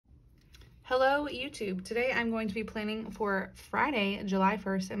Hello YouTube. Today I'm going to be planning for Friday, July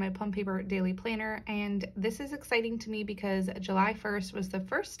 1st in my Plum Paper Daily Planner, and this is exciting to me because July 1st was the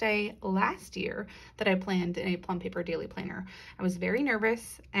first day last year that I planned in a Plum Paper Daily Planner. I was very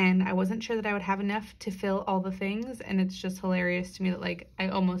nervous and I wasn't sure that I would have enough to fill all the things, and it's just hilarious to me that I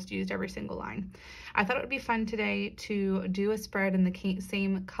almost used every single line. I thought it would be fun today to do a spread in the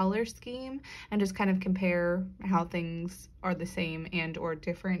same color scheme and just kind of compare how things are the same and or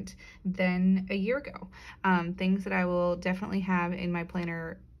different than a year ago. Things that I will definitely have in my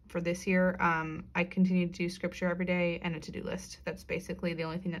planner for this year. I continue to do scripture every day and a to-do list. That's basically the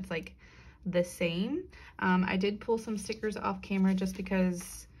only thing that's the same. I did pull some stickers off camera just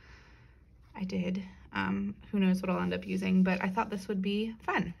because I did. Who knows what I'll end up using, but I thought this would be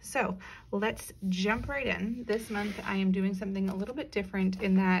fun. So let's jump right in. This month I am doing something a little bit different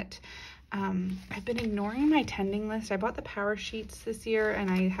in that I've been ignoring my tending list. I bought the power sheets this year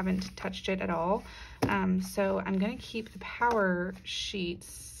and I haven't touched it at all. So I'm gonna keep the power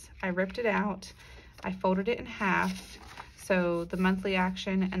sheets. I ripped it out. I folded it in half. So the monthly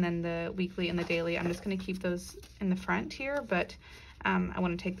action and then the weekly and the daily, I'm just gonna keep those in the front here, but I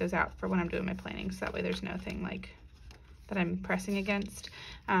want to take those out for when I'm doing my planning, so that way there's nothing that I'm pressing against.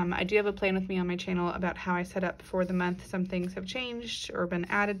 I do have a plan with me on my channel about how I set up for the month. Some things have changed or been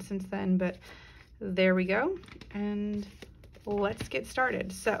added since then, but there we go, and let's get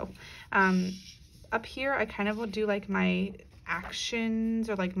started. So up here I kind of will do my actions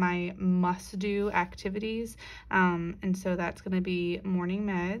or my must-do activities, and so that's going to be morning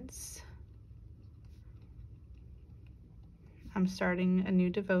meds. I'm starting a new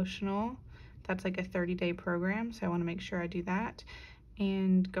devotional. That's a 30-day program, so I want to make sure I do that,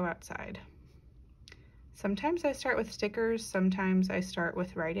 and go outside. Sometimes I start with stickers, sometimes I start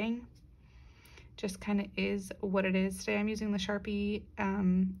with writing. Just kind of is what it is. Today I'm using the Sharpie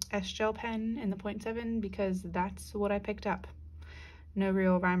S-Gel pen in the 0.7 because that's what I picked up. No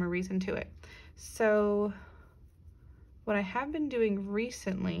real rhyme or reason to it. So what I have been doing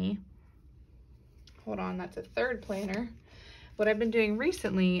recently, hold on, that's a third planner. What I've been doing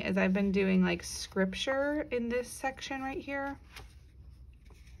recently is I've been doing scripture in this section right here.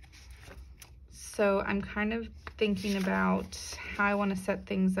 So I'm kind of thinking about how I want to set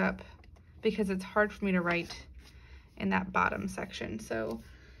things up because it's hard for me to write in that bottom section. So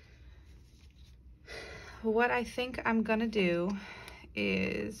what I think I'm gonna do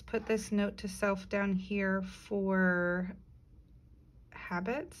is put this note to self down here for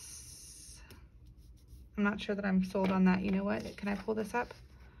habits. I'm not sure that I'm sold on that. You know what? Can I pull this up?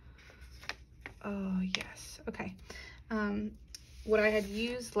 Oh, yes. Okay. What I had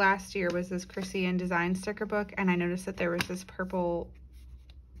used last year was this Chrissy and Design sticker book, and I noticed that there was this purple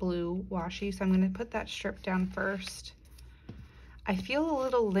blue washi, so I'm going to put that strip down first. I feel a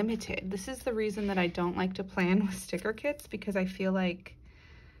little limited. This is the reason that I don't like to plan with sticker kits, because I feel like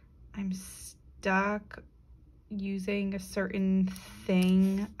I'm stuck using a certain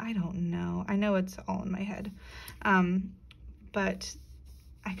thing. I don't know. I know it's all in my head. But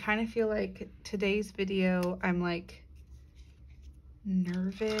I kind of feel like today's video, I'm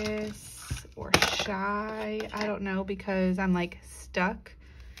nervous or shy. I don't know, because I'm stuck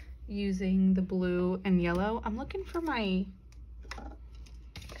using the blue and yellow. I'm looking for my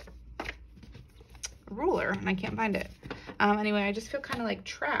ruler and I can't find it. Anyway, I just feel kind of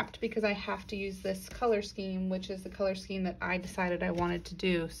trapped because I have to use this color scheme, which is the color scheme that I decided I wanted to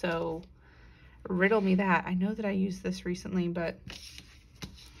do. So riddle me that. I know that I used this recently, but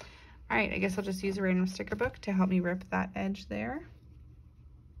all right, I guess I'll just use a random sticker book to help me rip that edge there.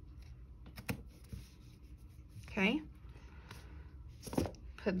 Okay.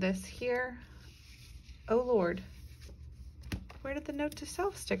 Put this here. Oh Lord, where did the note to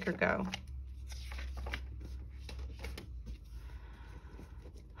self sticker go?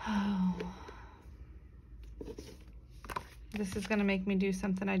 Oh, this is going to make me do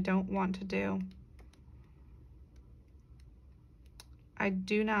something I don't want to do. I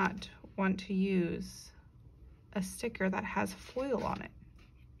do not want to use a sticker that has foil on it.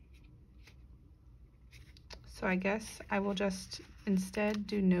 So I guess I will just instead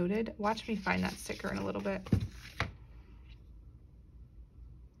do noted. Watch me find that sticker in a little bit.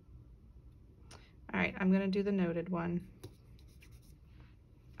 All right, I'm going to do the noted one.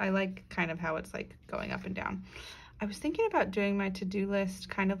 I like kind of how it's going up and down. I was thinking about doing my to-do list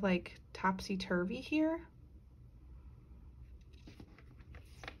kind of topsy-turvy here.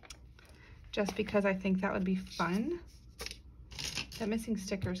 Just because I think that would be fun. That missing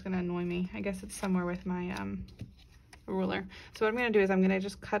sticker is gonna annoy me. I guess it's somewhere with my ruler. So what I'm gonna do is I'm gonna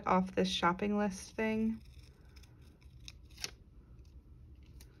just cut off this shopping list thing.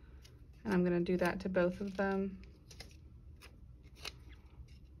 And I'm gonna do that to both of them.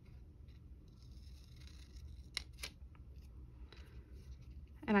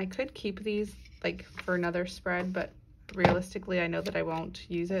 And I could keep these like for another spread, but realistically I know that I won't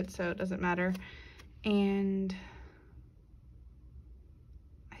use it, so it doesn't matter. And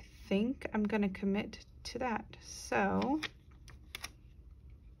I think I'm gonna commit to that. So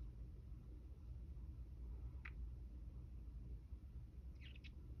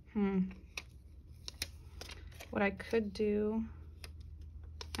what I could do,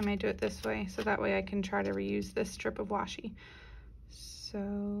 I might do it this way, so that way I can try to reuse this strip of washi.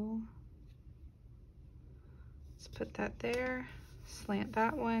 So let's put that there, slant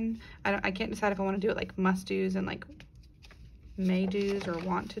that one. I can't decide if I want to do it like must do's and like may do's, or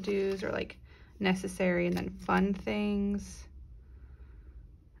want to do's, or like necessary and then fun things.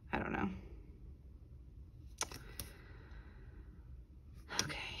 I don't know.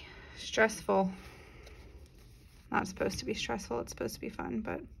 Okay, stressful. Not supposed to be stressful, it's supposed to be fun,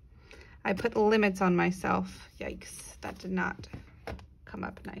 but I put limits on myself. Yikes, that did not come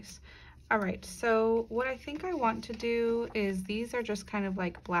up nice. All right, so what I think I want to do is, these are just kind of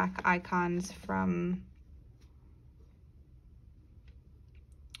like black icons from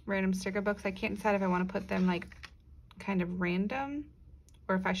random sticker books. I can't decide if I want to put them like kind of random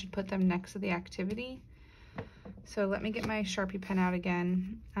or if I should put them next to the activity. So let me get my Sharpie pen out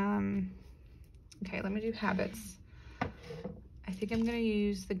again. Okay, let me do habits. I think I'm gonna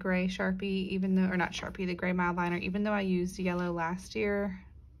use the gray Sharpie, even though, or not Sharpie, the gray mild liner, even though I used yellow last year.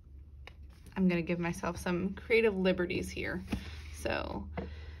 I'm gonna give myself some creative liberties here. So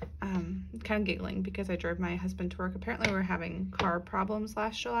I'm kind of giggling because I drove my husband to work. Apparently we were having car problems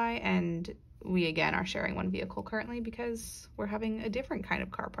last July, and we again are sharing one vehicle currently because we're having a different kind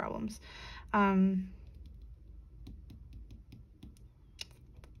of car problems. I'm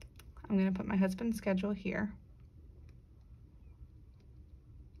gonna put my husband's schedule here.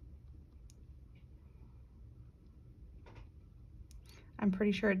 I'm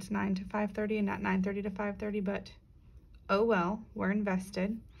pretty sure it's 9 to 5:30 and not 9:30 to 5:30, but oh well, we're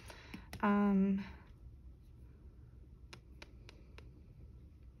invested.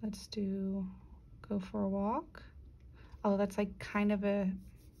 Let's do go for a walk. Oh, that's like kind of a,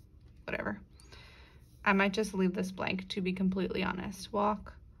 whatever. I might just leave this blank, to be completely honest.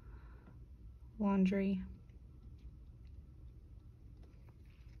 Walk, laundry,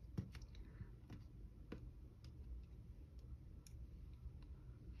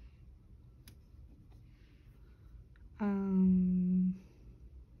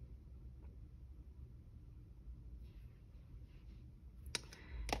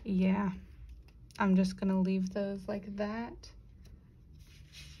 yeah, I'm just gonna leave those like that.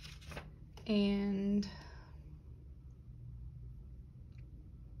 And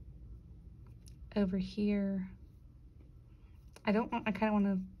over here, I kind of want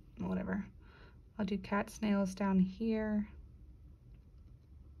to, whatever. I'll do cat snails down here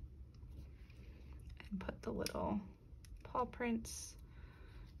and put the little paw prints.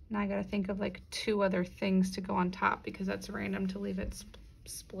 Now I gotta think of like 2 other things to go on top because that's random to leave it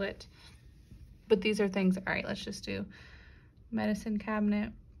split. But these are things, all right, let's just do medicine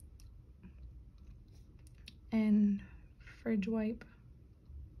cabinet and fridge wipe.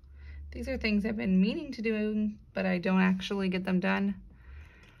 These are things I've been meaning to do, but I don't actually get them done.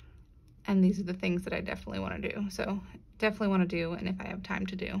 And these are the things that I definitely want to do. So definitely want to do, and if I have time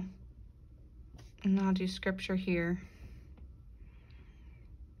to do. And I'll do scripture here.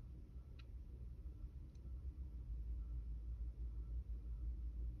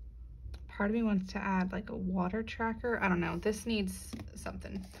 Part of me wants to add like a water tracker. I don't know, this needs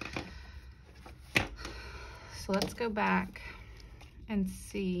something. So let's go back and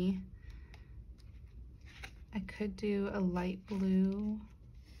see. I could do a light blue.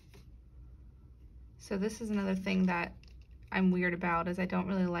 So this is another thing that I'm weird about, is I don't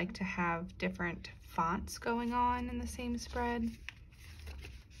really like to have different fonts going on in the same spread.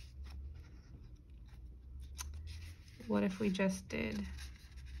 What if we just did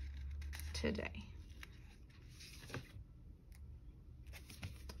today?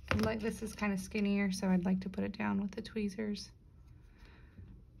 Like, this is kind of skinnier, so I'd like to put it down with the tweezers.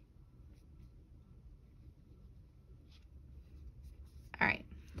 All right,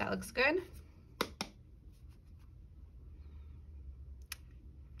 that looks good.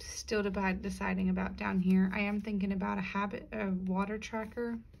 Still deciding about down here. I am thinking about a water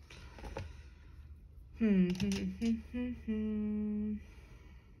tracker. And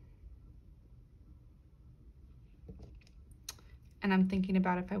I'm thinking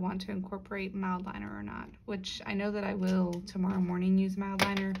about if I want to incorporate mild liner or not, which I know that I will tomorrow morning use mild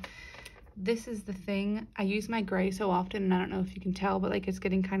liner. this is the thing. I use my gray so often, and I don't know if you can tell, but like it's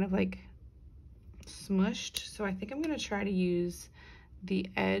getting kind of like smushed. So I think I'm gonna try to use the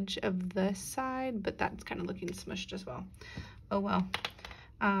edge of this side, but that's kind of looking smushed as well. Oh well.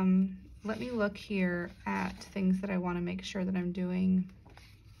 Let me look here at things that I want to make sure that I'm doing.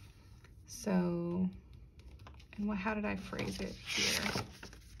 So, and how did I phrase it here?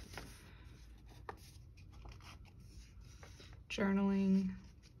 Journaling,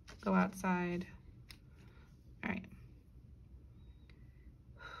 go outside. All right.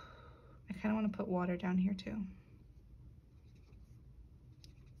 I kind of want to put water down here too.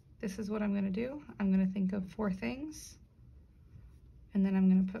 This is what I'm going to do. I'm going to think of 4 things, and then I'm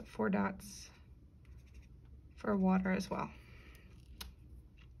going to put 4 dots for water as well.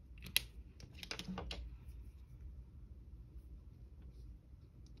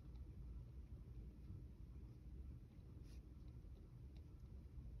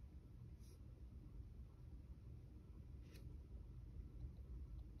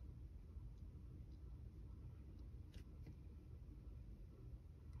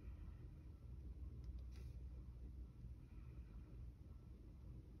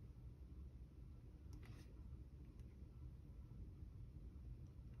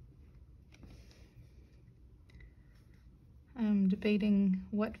 I'm debating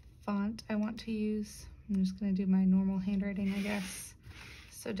what font I want to use. I'm just going to do my normal handwriting, I guess.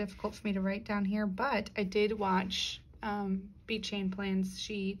 So difficult for me to write down here, but I did watch Beat Chain Plans.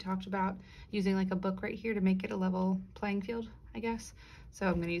 She talked about using like a book right here to make it a level playing field, I guess. So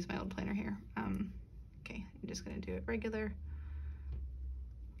I'm going to use my old planner here. Okay, I'm just going to do it regular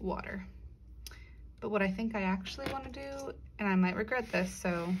water. But what I think I actually want to do, and I might regret this,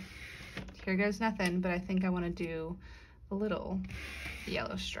 so here goes nothing, but I think I want to do a little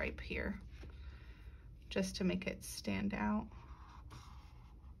yellow stripe here just to make it stand out.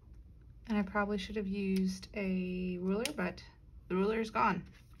 And I probably should have used a ruler, but the ruler is gone.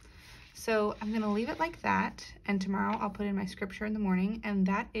 So I'm gonna leave it like that, and tomorrow I'll put in my scripture in the morning, and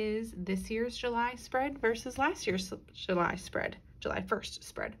that is this year's July spread versus last year's July 1st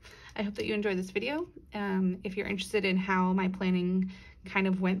spread. I hope that you enjoyed this video. If you're interested in how my planning kind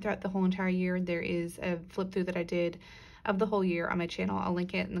of went throughout the whole entire year, there is a flip through that I did of the whole year on my channel. I'll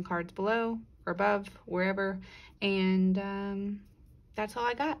link it in the cards below or above, wherever. And that's all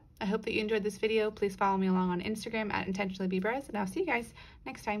I got. I hope that you enjoyed this video. Please follow me along on Instagram at intentionallybbrez, and I'll see you guys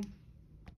next time.